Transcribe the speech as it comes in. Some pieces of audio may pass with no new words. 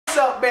What's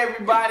up,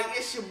 everybody?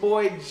 It's your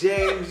boy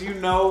James, you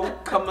know,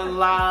 coming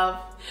live.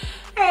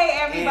 Hey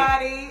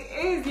everybody,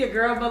 it's your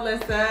girl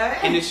Melissa.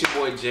 And it's your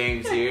boy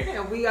James here.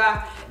 And we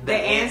are the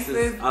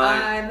Answers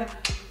Uncut.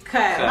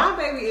 My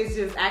baby is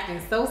just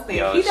acting so stinky.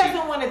 He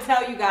doesn't want to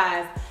tell you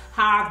guys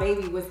how our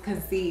baby was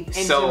conceived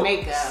in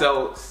Jamaica.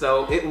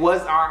 So it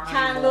was our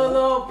honeymoon. Kind of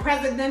little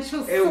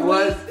presidential suite.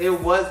 It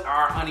was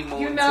our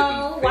honeymoon. You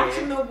know, to be fair.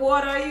 watching the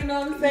water. You know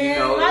what I'm saying? You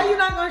know, why you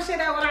not gonna share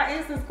that with our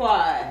Insta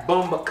squad?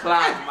 Bomba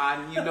Clyde,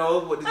 man. You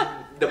know,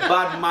 the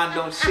bad man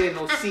don't share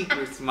no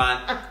secrets,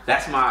 man.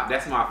 That's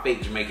my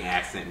fake Jamaican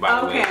accent,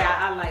 by the way. Okay,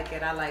 I like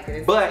it. I like it.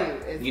 It's but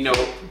cute. It's you know,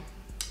 cute.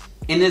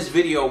 In this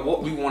video,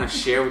 what we want to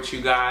share with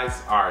you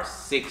guys are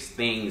 6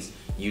 things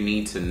you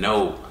need to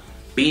know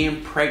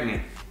being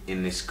pregnant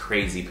in this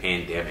crazy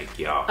pandemic,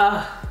 y'all.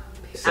 I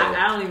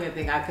don't even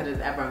think I could have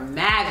ever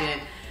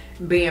imagined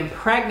being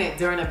pregnant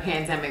during a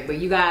pandemic. But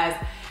you guys,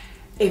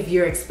 if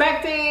you're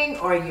expecting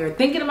or you're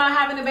thinking about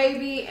having a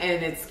baby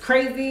and it's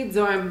crazy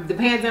during the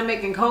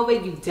pandemic and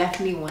COVID, you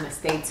definitely want to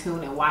stay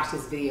tuned and watch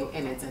this video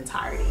in its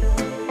entirety.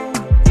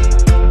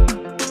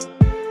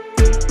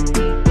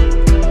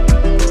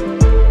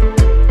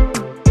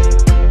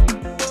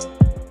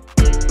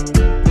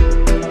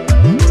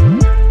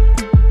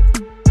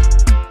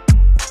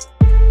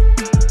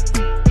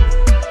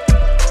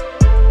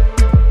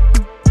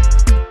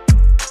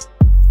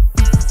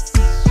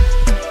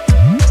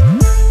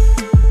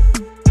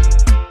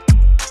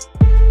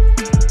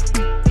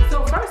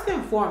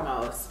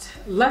 Foremost,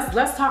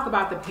 let's talk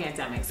about the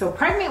pandemic. So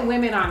pregnant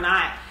women are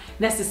not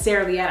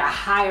necessarily at a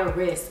higher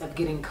risk of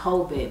getting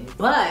COVID,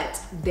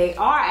 but they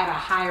are at a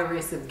higher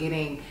risk of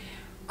getting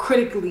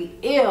critically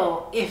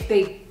ill if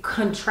they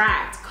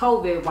contract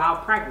COVID while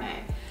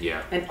pregnant.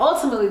 Yeah. And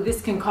ultimately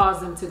this can cause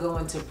them to go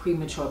into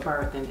premature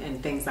birth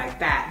and things like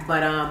that.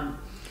 But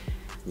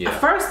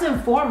first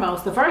and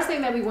foremost, the first thing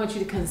that we want you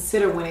to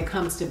consider when it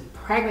comes to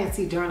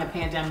pregnancy during a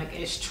pandemic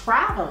is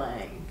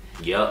traveling.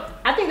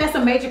 Yep. I think that's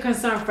a major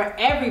concern for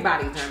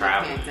everybody during the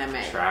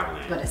pandemic.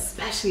 Traveling. But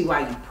especially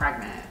while you're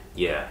pregnant.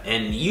 Yeah.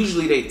 And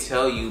usually they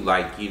tell you,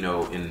 like, you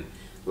know, in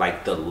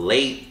like the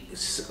late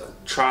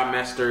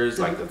trimesters,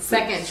 like the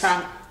second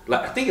trimester.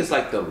 Like, I think it's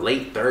like the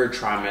late 3rd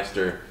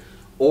trimester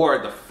or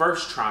the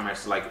 1st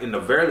trimester, like in the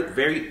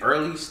very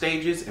early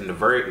stages and the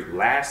very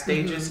last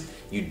stages,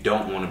 you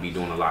don't want to be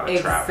doing a lot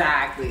of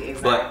traveling. Exactly.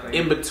 But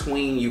in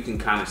between, you can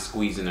kind of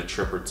squeeze in a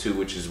trip or 2,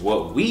 which is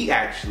what we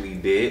actually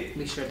did.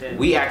 We sure did.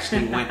 We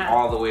actually went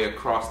all the way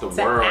across the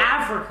world.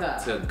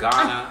 Africa. To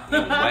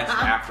Ghana in West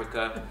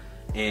Africa.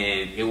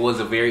 And it was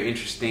a very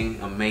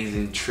interesting,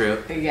 amazing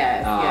trip.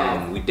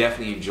 Yes, We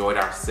definitely enjoyed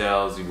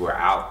ourselves. We were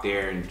out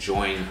there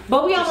enjoying.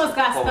 But we almost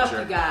got stuck,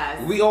 you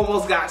guys. We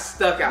almost got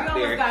stuck out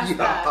there.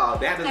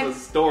 That is a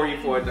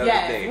story for another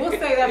day. We'll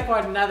say that for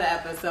another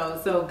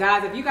episode. So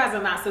guys, if you guys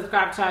are not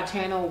subscribed to our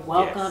channel,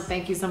 welcome. Yes.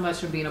 Thank you so much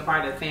for being a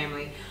part of the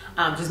family.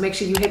 Just make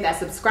sure you hit that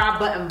subscribe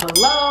button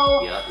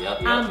below.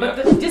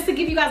 Just to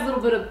give you guys a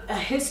little bit of a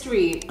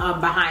history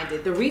behind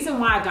it. The reason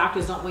why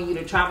doctors don't want you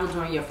to travel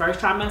during your 1st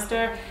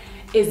trimester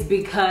is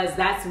because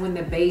that's when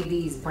the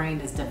baby's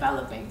brain is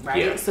developing,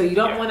 right? Yeah. So you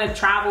don't want to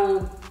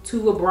travel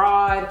too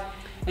abroad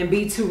and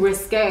be too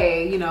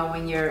risque, you know,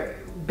 when your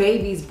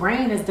baby's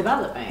brain is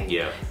developing.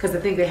 Yeah. Because I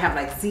think they have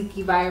like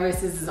Zika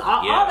viruses,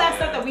 all that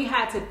stuff that we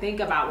had to think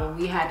about when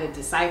we had to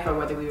decipher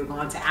whether we were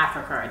going to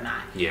Africa or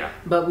not. Yeah.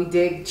 But we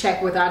did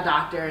check with our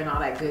doctor and all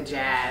that good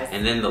jazz.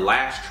 And then the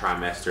last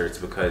trimester, it's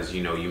because,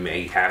 you know, you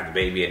may have the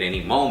baby at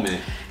any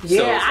moment. Yeah,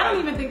 so I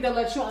don't even think they'll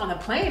let you on a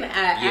plane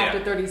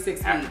after 36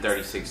 weeks. After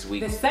 36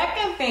 weeks. The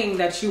second thing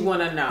that you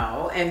want to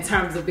know in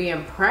terms of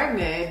being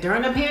pregnant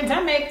during a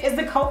pandemic is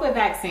the COVID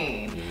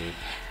vaccine.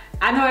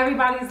 I know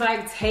everybody's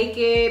like, take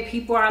it.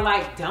 People are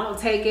like, don't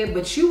take it.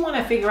 But you want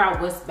to figure out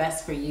what's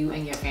best for you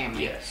and your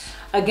family. Yes.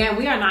 Again,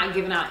 we are not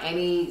giving out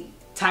any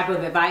type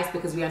of advice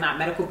because we are not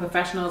medical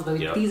professionals.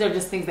 But these are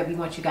just things that we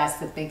want you guys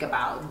to think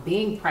about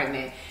being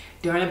pregnant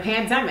during a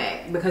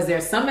pandemic. Because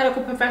there's some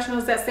medical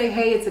professionals that say,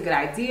 hey, it's a good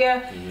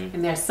idea.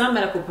 And there's some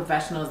medical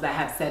professionals that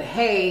have said,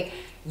 hey,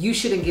 you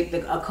shouldn't get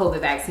a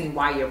COVID vaccine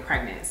while you're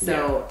pregnant.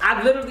 So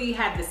I've literally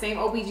had the same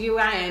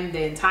OBGYN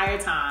the entire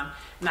time.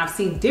 And I've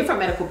seen different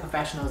medical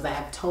professionals that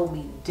have told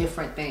me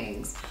different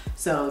things.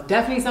 So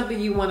definitely something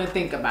you want to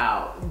think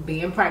about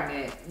being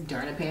pregnant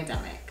during a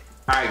pandemic.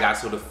 All right,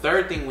 guys, so the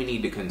 3rd thing we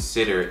need to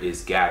consider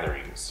is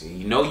gatherings.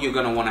 You know you're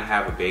going to want to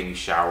have a baby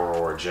shower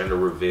or a gender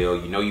reveal.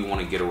 You know you want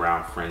to get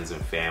around friends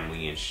and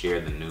family and share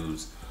the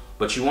news.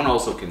 But you want to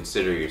also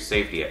consider your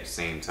safety at the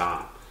same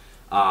time.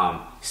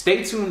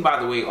 Stay tuned,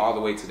 by the way, all the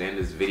way to the end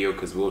of this video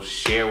because we'll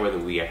share whether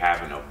we are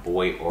having a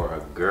boy or a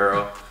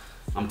girl.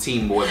 I'm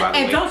team boy, by the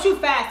way. And don't you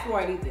fast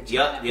forward either.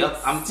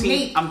 Yep.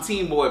 I'm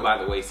team boy,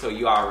 by the way, so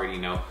you already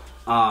know.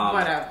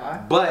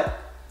 Whatever. But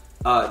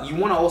you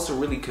want to also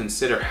really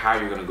consider how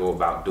you're going to go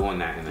about doing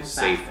that in a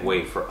safe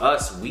way. For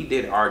us, we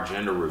did our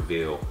gender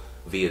reveal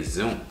via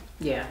Zoom.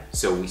 Yeah.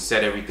 So we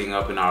set everything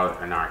up in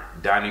our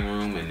dining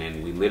room, and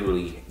then we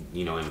literally,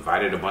 you know,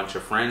 invited a bunch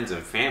of friends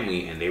and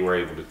family, and they were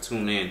able to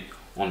tune in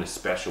on this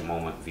special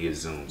moment via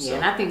Zoom. Yeah,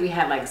 and I think we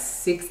had like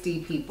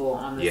 60 people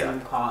on the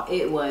Zoom call.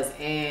 It was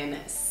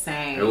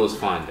insane. It was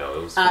fun though.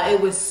 It was fun.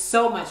 It was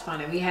so much fun,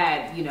 and we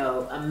had, you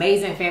know,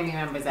 amazing family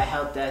members that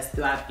helped us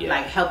throughout,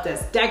 like helped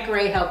us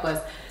decorate, helped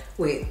us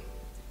with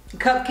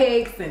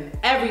cupcakes and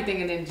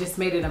everything, and it just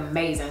made it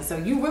amazing. So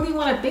you really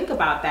want to think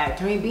about that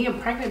during being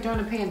pregnant during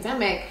the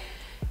pandemic,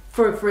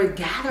 for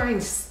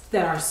gatherings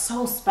that are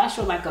so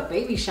special, like a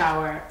baby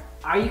shower.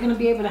 Are you going to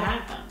be able to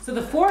have them? So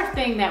the fourth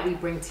thing that we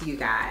bring to you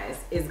guys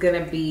is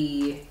going to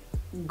be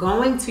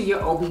going to your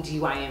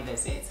OBGYN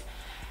visits.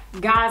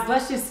 Guys,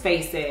 let's just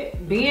face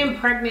it, being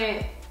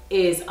pregnant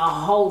is a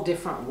whole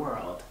different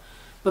world.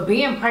 But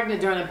being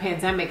pregnant during a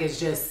pandemic is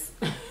just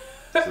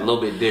it's a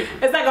little bit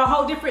different. It's like a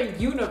whole different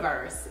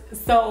universe.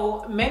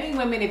 So many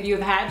women, if you've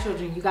had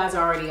children, you guys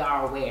already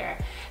are aware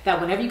that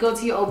whenever you go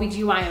to your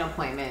OBGYN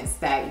appointments,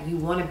 that you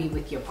want to be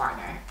with your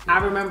partner. I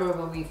remember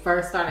when we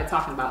first started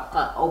talking about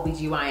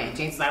OBGYN,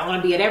 James was like, I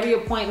want to be at every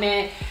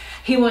appointment.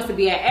 He wants to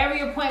be at every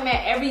appointment,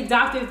 every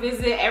doctor's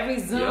visit, every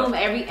Zoom,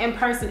 every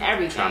in-person,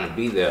 everything. Trying to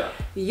be there.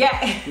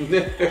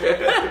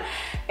 Yeah.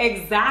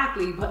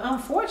 Exactly. But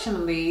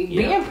unfortunately,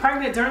 being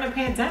pregnant during a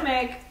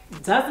pandemic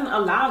doesn't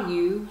allow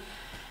you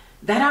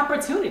that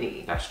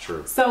opportunity. That's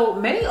true. So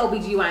many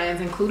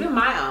OBGYNs, including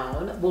my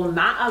own, will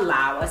not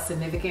allow a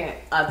significant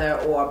other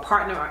or a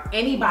partner or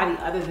anybody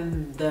other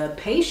than the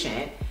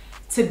patient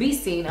to be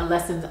seen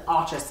unless in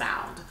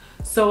ultrasound.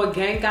 So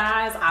again,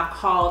 guys, I've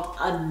called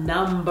a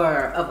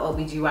number of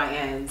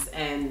OBGYNs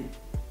and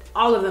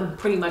all of them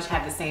pretty much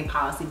have the same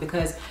policy,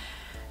 because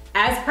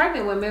as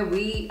pregnant women,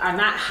 we are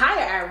not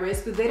higher at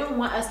risk, but they don't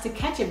want us to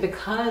catch it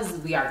because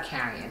we are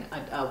carrying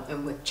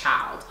with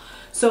child.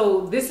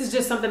 So this is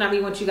just something that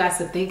we want you guys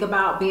to think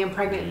about, being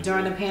pregnant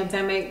during the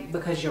pandemic,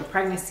 because your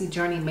pregnancy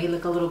journey may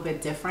look a little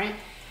bit different.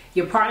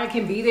 Your partner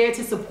can be there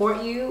to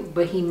support you,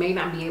 but he may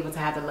not be able to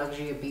have the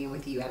luxury of being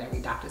with you at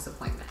every doctor's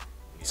appointment.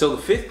 So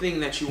the fifth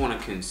thing that you want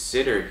to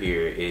consider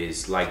here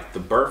is like the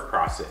birth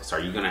process. Are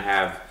you going to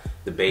have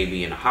the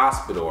baby in a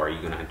hospital? Are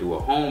you going to do a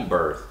home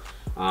birth?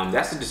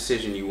 That's a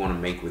decision you want to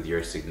make with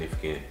your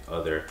significant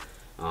other,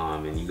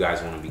 and you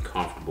guys want to be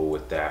comfortable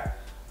with that.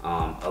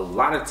 A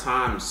lot of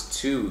times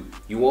too,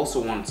 you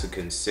also want to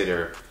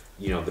consider,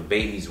 you know, the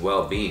baby's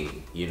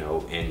well-being, you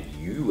know, and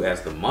you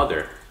as the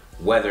mother,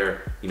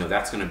 whether, you know,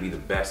 that's going to be the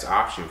best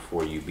option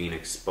for you, being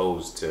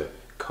exposed to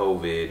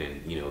COVID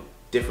and, you know,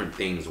 different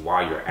things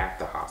while you're at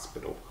the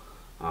hospital.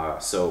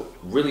 So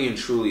really and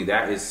truly,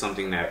 that is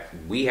something that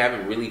we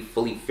haven't really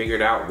fully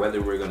figured out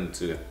whether we're going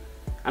to.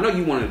 I know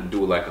you wanted to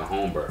do like a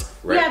home birth,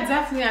 right? Yeah, I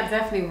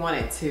definitely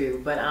wanted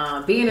to,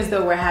 but being as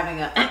though we're having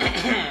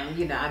a,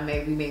 you know,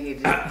 we may need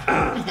to.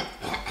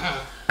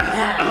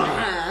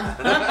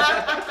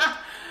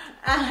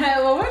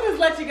 Well, we'll just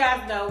let you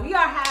guys know we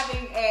are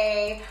having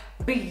a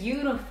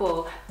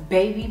beautiful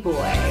baby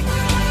boy.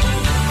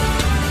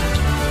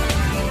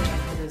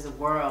 There's a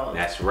world.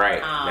 That's right.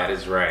 That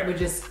is right. We're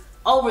just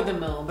over the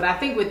moon, but I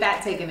think with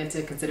that taken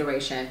into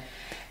consideration,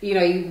 you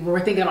know,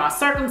 we're thinking about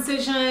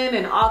circumcision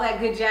and all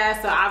that good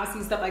jazz. So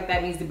obviously stuff like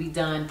that needs to be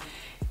done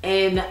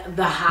in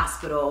the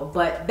hospital.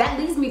 But that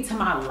leads me to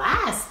my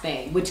last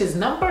thing, which is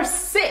number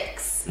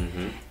 6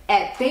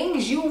 at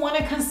things you want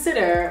to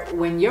consider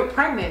when you're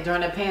pregnant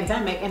during a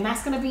pandemic. And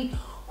that's going to be,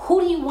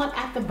 who do you want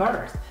at the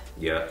birth?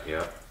 Yeah.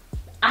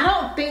 I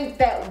don't think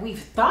that we've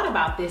thought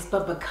about this,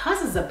 but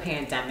because it's a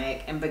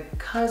pandemic and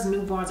because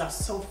newborns are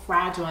so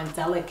fragile and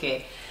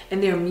delicate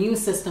and their immune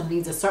system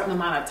needs a certain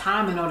amount of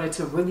time in order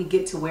to really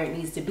get to where it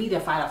needs to be to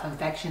fight off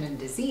infection and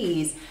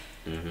disease,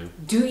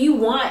 do you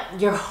want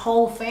your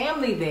whole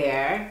family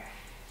there,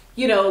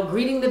 you know,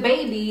 greeting the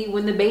baby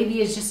when the baby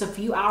is just a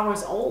few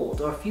hours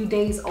old or a few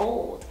days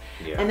old?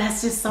 And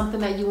that's just something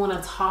that you want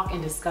to talk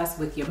and discuss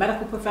with your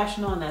medical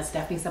professional, and that's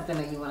definitely something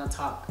that you want to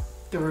talk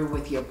through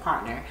with your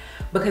partner,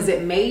 because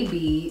it may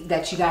be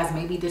that you guys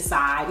maybe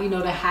decide, you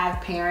know, to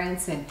have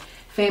parents and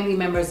family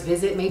members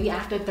visit maybe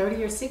after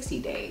 30 or 60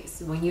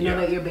 days when you know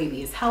that your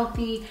baby is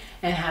healthy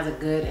and has a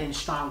good and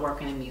strong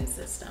working immune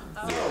system.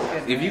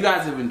 If you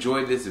guys have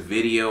enjoyed this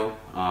video,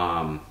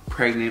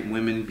 pregnant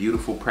women,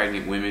 beautiful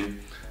pregnant women,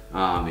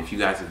 if you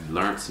guys have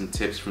learned some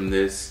tips from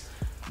this,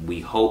 we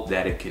hope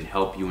that it can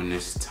help you in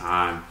this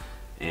time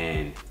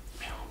and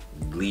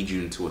lead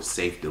you into a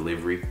safe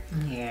delivery.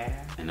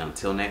 And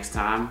until next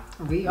time,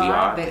 we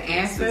are the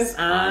Answers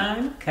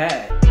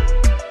Uncut.